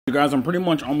Guys, I'm pretty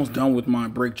much almost done with my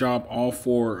brake job. All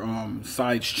four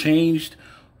sides changed,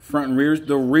 front and rears.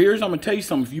 The rears, I'm gonna tell you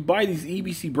something. If you buy these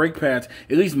EBC brake pads,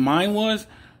 at least mine was,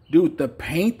 dude, the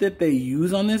paint that they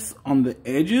use on this, on the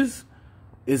edges,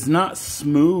 is not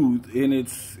smooth, and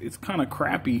it's kind of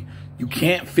crappy. You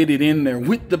can't fit it in there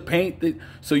with the paint,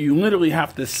 so you literally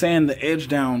have to sand the edge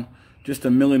down just a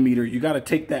millimeter. You got to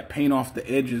take that paint off the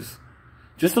edges.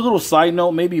 Just a little side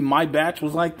note, maybe my batch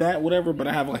was like that, whatever, but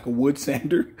I have like a wood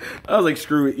sander. I was like,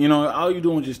 screw it. You know, all you're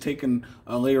doing is just taking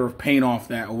a layer of paint off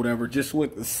that or whatever, just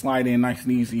with the slide in nice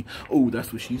and easy. Oh,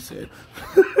 that's what she said.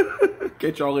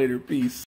 Catch y'all later. Peace.